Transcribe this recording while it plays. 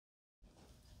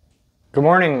Good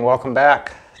morning, welcome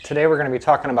back. Today we're going to be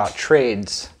talking about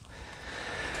trades.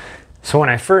 So when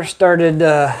I first started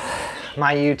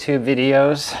my YouTube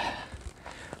videos,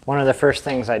 one of the first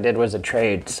things I did was a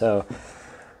trade. So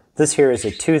this here is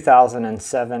a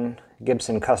 2007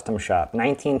 Gibson Custom Shop,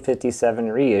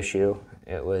 1957 reissue.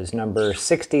 It was number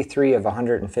 63 of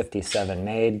 157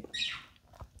 made.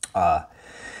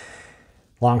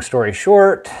 Long story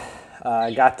short,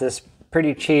 I got this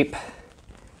pretty cheap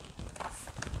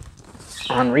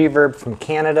on Reverb from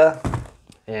Canada,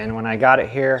 and when I got it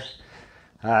here,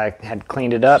 I had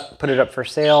cleaned it up, put it up for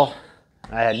sale.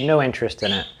 I had no interest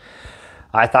in it.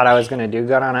 I thought I was going to do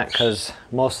good on it because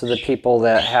most of the people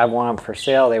that have one up for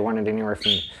sale, they wanted anywhere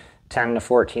from $10,000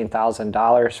 to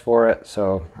 $14,000 for it.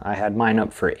 So I had mine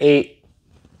up for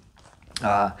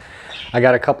 $8,000. I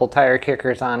got a couple tire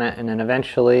kickers on it, and then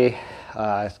eventually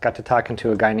I got to talking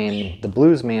to a guy named the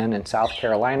Blues Man in South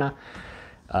Carolina.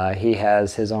 He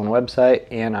has his own website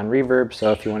and on Reverb,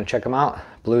 so if you want to check him out,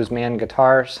 Bluesman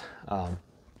Guitars.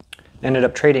 Ended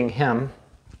up trading him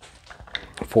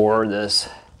for this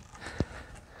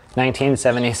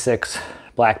 1976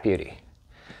 Black Beauty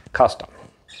Custom.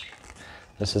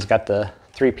 This has got the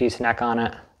three-piece neck on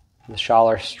it, the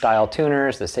Schaller style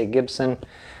tuners that say Gibson.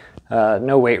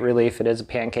 No weight relief, it is a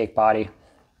pancake body.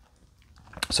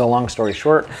 So long story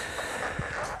short,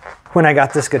 when I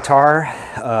got this guitar,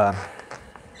 a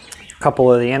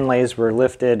couple of the inlays were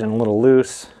lifted and a little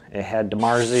loose. It had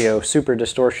DiMarzio Super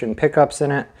Distortion pickups in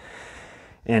it,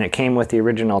 and it came with the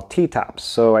original T-tops.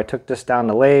 So I took this down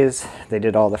to Lay's. They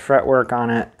did all the fretwork on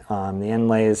it, the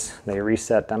inlays. They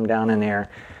reset them down in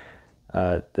there.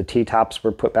 The T-tops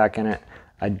were put back in it.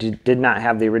 I did not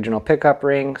have the original pickup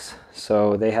rings,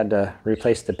 so they had to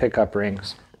replace the pickup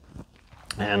rings.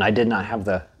 And I did not have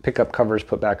the pickup covers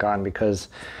put back on because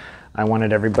I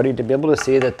wanted everybody to be able to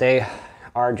see that they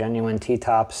are genuine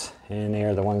T-tops, and they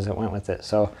are the ones that went with it.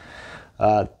 So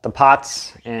the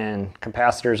pots and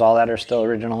capacitors, all that are still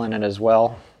original in it as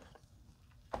well.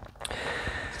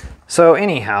 So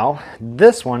anyhow,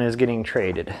 this one is getting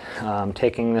traded. I'm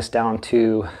taking this down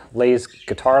to Lay's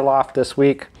Guitar Loft this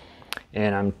week,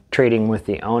 and I'm trading with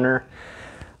the owner.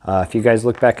 If you guys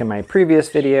look back in my previous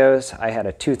videos, I had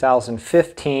a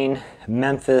 2015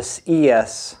 Memphis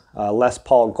ES Les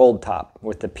Paul Gold Top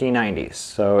with the P90s.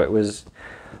 So it was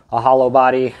a hollow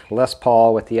body Les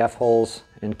Paul with the F-holes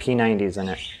and P90s in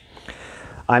it.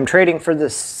 I'm trading for the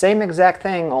same exact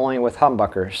thing, only with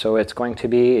humbuckers. So it's going to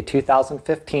be a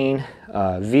 2015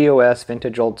 VOS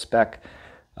Vintage Old Spec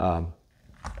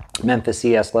Memphis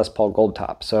ES Les Paul Gold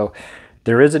Top. So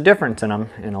there is a difference in them,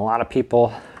 and a lot of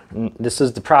people, this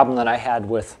is the problem that I had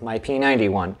with my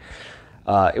P90 one.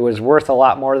 It was worth a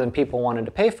lot more than people wanted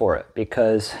to pay for it,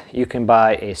 because you can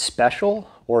buy a special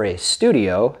or a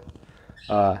studio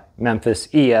Memphis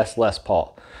ES Les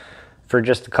Paul for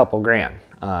just a couple grand.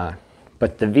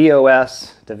 But the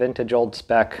VOS, the Vintage Old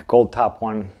Spec Gold Top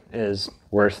one, is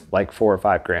worth like $4 or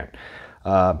 $5 grand.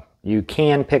 You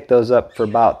can pick those up for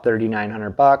about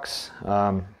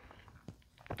 $3,900.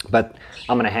 But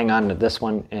I'm going to hang on to this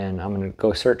one, and I'm going to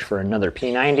go search for another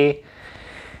P90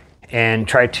 and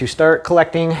try to start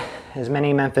collecting as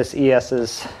many Memphis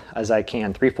ESs as I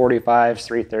can. 345s,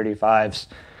 335s,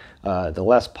 the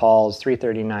Les Pauls,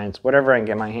 339s, whatever I can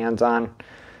get my hands on.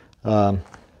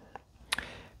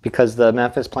 Because the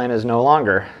Memphis plant is no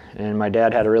longer. And my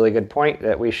dad had a really good point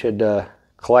that we should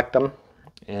collect them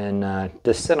and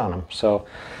just sit on them. So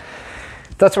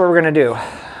that's what we're going to do.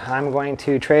 I'm going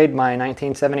to trade my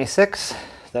 1976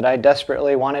 that I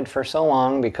desperately wanted for so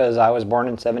long, because I was born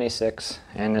in '76,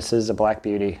 and this is a Black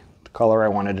Beauty, the color I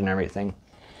wanted and everything.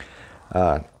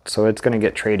 So it's going to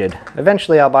get traded.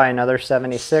 Eventually I'll buy another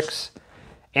 76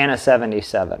 and a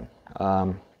 77.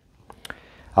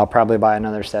 I'll probably buy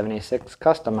another 76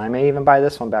 Custom. I may even buy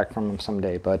this one back from them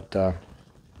someday, but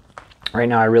right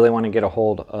now I really want to get a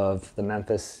hold of the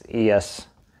Memphis ES.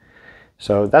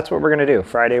 So that's what we're going to do.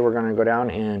 Friday we're going to go down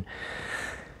and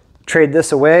trade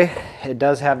this away. It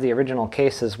does have the original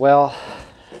case as well.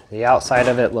 The outside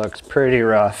of it looks pretty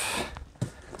rough.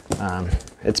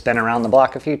 It's been around the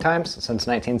block a few times since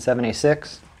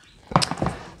 1976,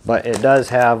 but it does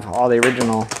have all the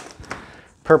original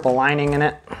purple lining in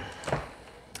it,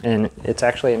 and it's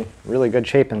actually in really good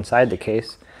shape inside the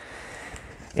case.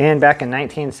 And back in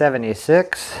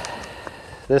 1976,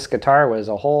 this guitar was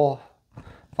a whole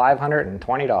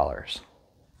 $520.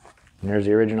 And there's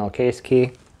the original case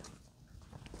key.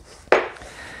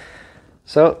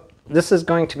 So this is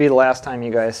going to be the last time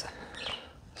you guys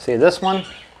see this one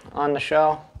on the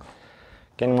show.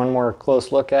 Getting one more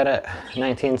close look at it.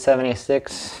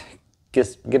 1976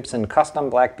 Gibson Custom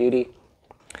Black Beauty.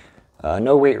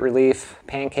 no weight relief,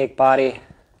 pancake body,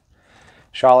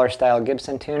 Schaller style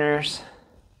Gibson tuners,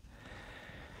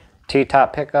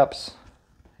 T-top pickups,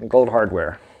 and gold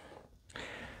hardware.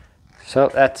 So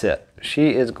that's it.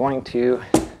 She is going to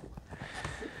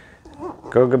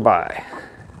go goodbye.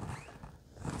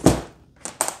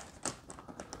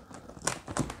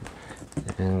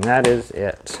 And that is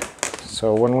it.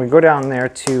 So when we go down there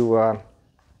to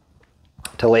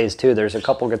Lay's 2, there's a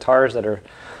couple guitars that are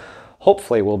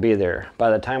hopefully will be there by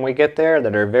the time we get there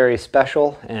that are very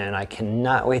special, and I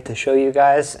cannot wait to show you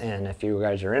guys. And if you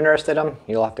guys are interested in them,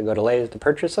 you'll have to go to Lay's to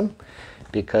purchase them,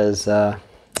 because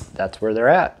that's where they're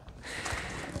at.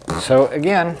 So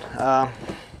again,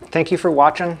 thank you for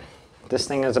watching. This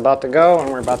thing is about to go,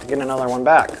 and we're about to get another one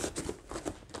back.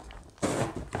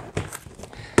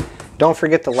 Don't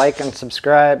forget to like and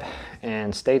subscribe,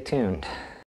 and stay tuned.